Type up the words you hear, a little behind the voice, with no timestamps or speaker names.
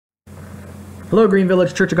Hello,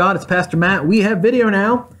 Greenvillage Church of God. It's Pastor Matt. We have video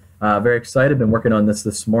now. Very excited. Been working on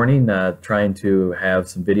this morning, trying to have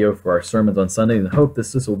some video for our sermons on Sunday, and hope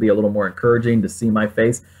this will be a little more encouraging to see my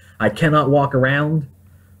face. I cannot walk around,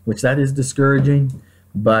 which that is discouraging,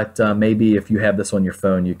 but maybe if you have this on your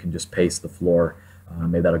phone, you can just pace the floor.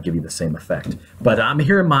 Maybe that'll give you the same effect. But I'm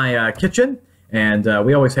here in my kitchen, and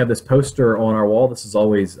we always have this poster on our wall. This has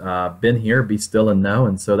always been here, be still and know.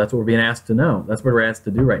 And so that's what we're being asked to know. That's what we're asked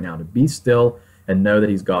to do right now, to be still and know that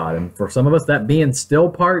He's God. And for some of us, that being still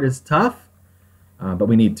part is tough, but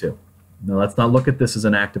we need to. Now, let's not look at this as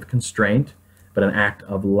an act of constraint, but an act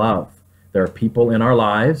of love. There are people in our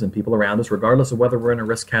lives and people around us, regardless of whether we're in a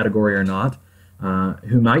risk category or not,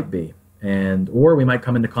 who might be. Or we might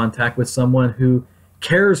come into contact with someone who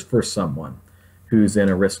cares for someone who's in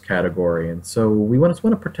a risk category, and so we want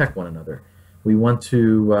to protect one another. We want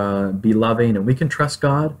to be loving, and we can trust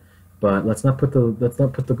God, but let's not put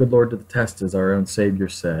the good Lord to the test, as our own Savior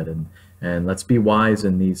said, and let's be wise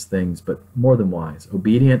in these things, but more than wise,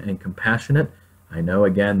 obedient and compassionate. I know,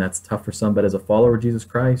 again, that's tough for some, but as a follower of Jesus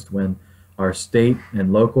Christ, when our state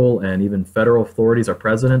and local and even federal authorities, our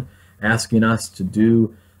president, asking us to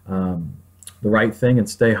do the right thing and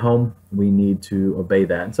stay home, we need to obey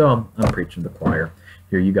that. And so I'm preaching to the choir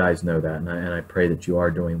here. You guys know that, and I pray that you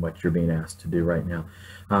are doing what you're being asked to do right now.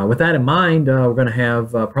 With that in mind, we're going to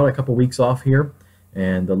have probably a couple weeks off here,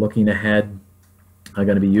 and looking ahead, I'm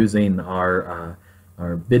going to be using our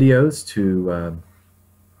videos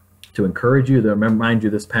to encourage you. To remind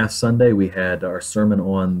you, this past Sunday we had our sermon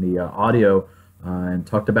on the audio and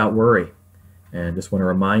talked about worry, and just want to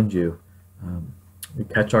remind you. We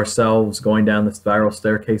catch ourselves going down the spiral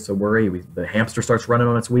staircase of worry. The hamster starts running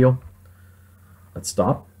on its wheel. Let's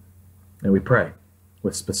stop, and we pray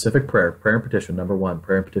with specific prayer and petition. Number one,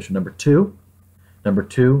 prayer and petition. Number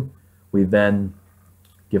two, we then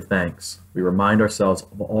give thanks. We remind ourselves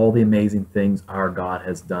of all the amazing things our God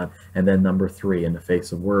has done. And then number three, in the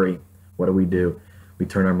face of worry, what do? We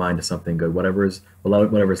turn our mind to something good. Whatever is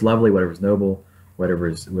lovely, whatever is noble, whatever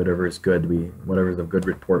is good, whatever is of good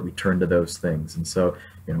report, we turn to those things. And so,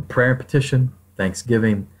 prayer and petition,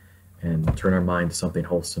 thanksgiving, and turn our mind to something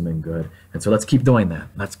wholesome and good. And so let's keep doing that.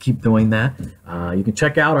 You can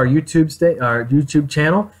check out our YouTube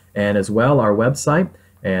channel, and as well our website.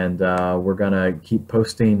 And we're gonna keep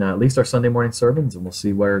posting at least our Sunday morning sermons, and we'll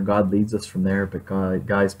see where God leads us from there. But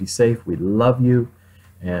guys, be safe. We love you,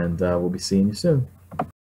 and we'll be seeing you soon.